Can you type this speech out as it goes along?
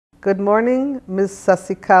Good morning, Ms.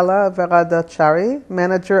 Sasikala Varadachari,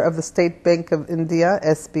 Manager of the State Bank of India,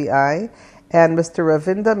 SBI, and Mr.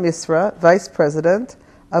 Ravinda Misra, Vice President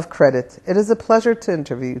of Credit. It is a pleasure to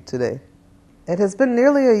interview you today. It has been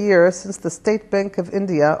nearly a year since the State Bank of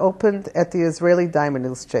India opened at the Israeli Diamond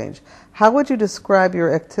Exchange. How would you describe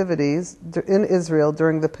your activities in Israel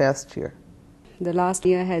during the past year? The last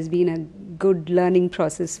year has been a good learning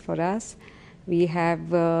process for us. We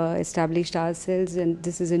have established ourselves, and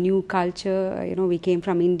this is a new culture. We came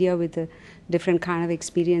from India with a different kind of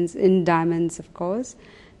experience in diamonds, of course.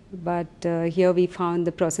 But here we found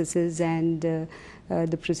the processes and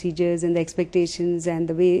the procedures and the expectations and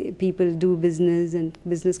the way people do business and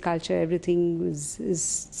business culture, everything is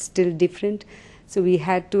still different. So we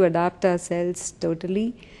had to adapt ourselves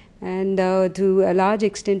totally. And to a large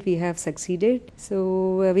extent we have succeeded.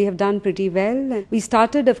 So we have done pretty well. We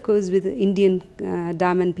started, of course, with Indian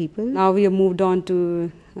diamond people. Now we have moved on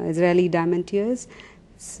to Israeli diamantiers.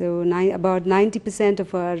 So about 90%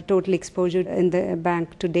 of our total exposure in the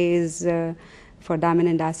bank today is for diamond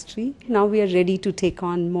industry. Now we are ready to take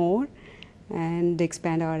on more and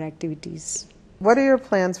expand our activities. What are your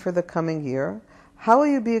plans for the coming year? How will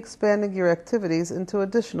you be expanding your activities into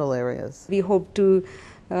additional areas? We hope to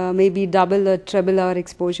maybe double or treble our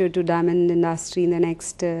exposure to diamond industry in the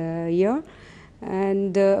next year.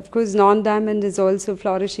 And of course, non-diamond is also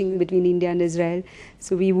flourishing between India and Israel.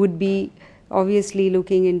 So we would be obviously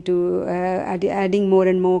looking into adding more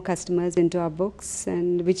and more customers into our books,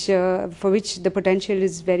 and for which the potential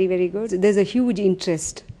is very, very good. There's a huge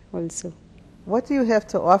interest also. What do you have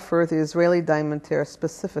to offer the Israeli diamantier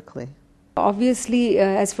specifically? Obviously,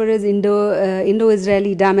 as far as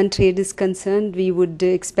Indo-Israeli diamond trade is concerned, we would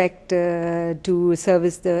expect to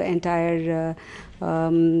service the entire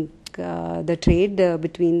the trade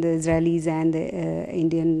between the Israelis and the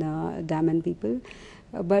Indian diamond people.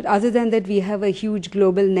 But other than that, we have a huge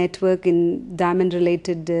global network in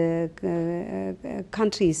diamond-related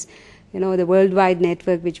countries. The worldwide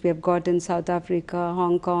network which we have got in South Africa,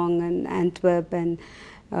 Hong Kong, and Antwerp, and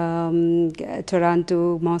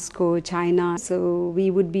Toronto, Moscow, China. So we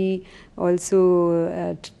would be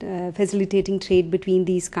also facilitating trade between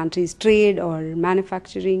these countries, trade or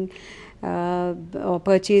manufacturing or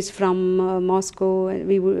purchase from Moscow.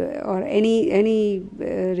 Or any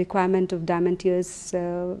requirement of diamantiers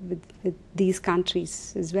with these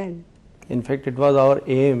countries as well. In fact, it was our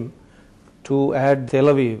aim to add Tel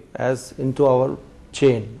Aviv as into our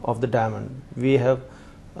chain of the diamond. We have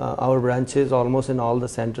our branches almost in all the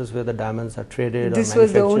centers where the diamonds are traded. This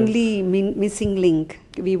was the only missing link.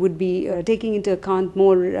 We would be taking into account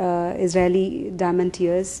more Israeli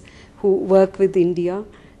diamantiers who work with India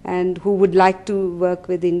and who would like to work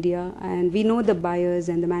with India. And we know the buyers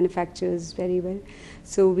and the manufacturers very well.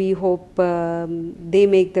 So we hope they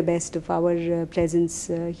make the best of our presence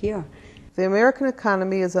here. The American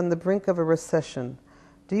economy is on the brink of a recession.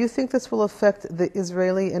 Do you think this will affect the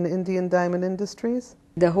Israeli and Indian diamond industries?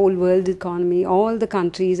 The whole world economy, all the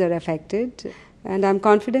countries are affected, and I'm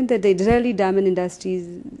confident that the Israeli diamond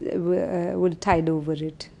industries will tide over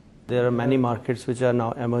it. There are many markets which are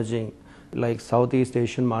now emerging, like Southeast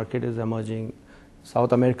Asian market is emerging,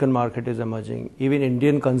 South American market is emerging, even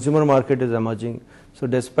Indian consumer market is emerging. So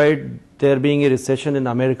despite there being a recession in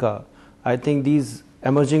America, I think these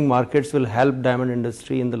emerging markets will help diamond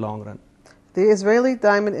industry in the long run. The Israeli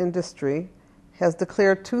diamond industry has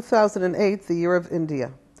declared 2008 the Year of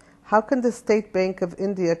India. How can the State Bank of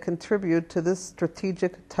India contribute to this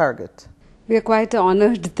strategic target? We are quite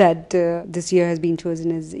honored that this year has been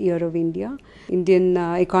chosen as Year of India. Indian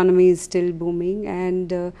economy is still booming,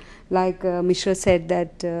 and like Mishra said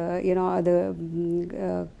that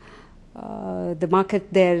the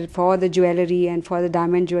market there for the jewelry and for the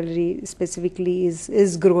diamond jewelry specifically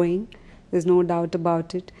is growing. There's no doubt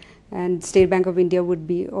about it. And State Bank of India would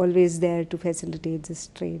be always there to facilitate this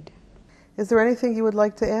trade. Is there anything you would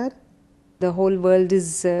like to add? The whole world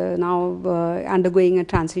is now undergoing a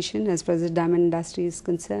transition as far as the diamond industry is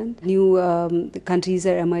concerned. New countries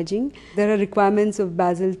are emerging. There are requirements of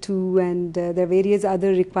Basel II, and there are various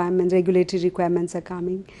other requirements, regulatory requirements are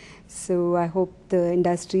coming. So I hope the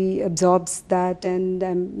industry absorbs that, and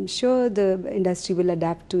I'm sure the industry will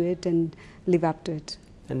adapt to it and live up to it.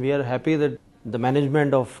 And we are happy that the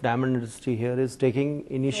management of diamond industry here is taking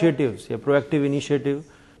initiatives, a proactive initiative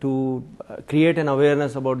to create an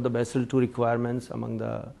awareness about the Basel II requirements among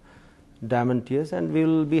the diamantiers, and we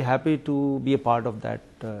will be happy to be a part of that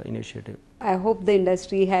initiative. I hope the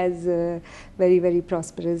industry has a very, very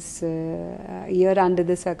prosperous year under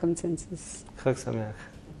the circumstances. Chag Sameach.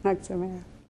 Chag Sameach.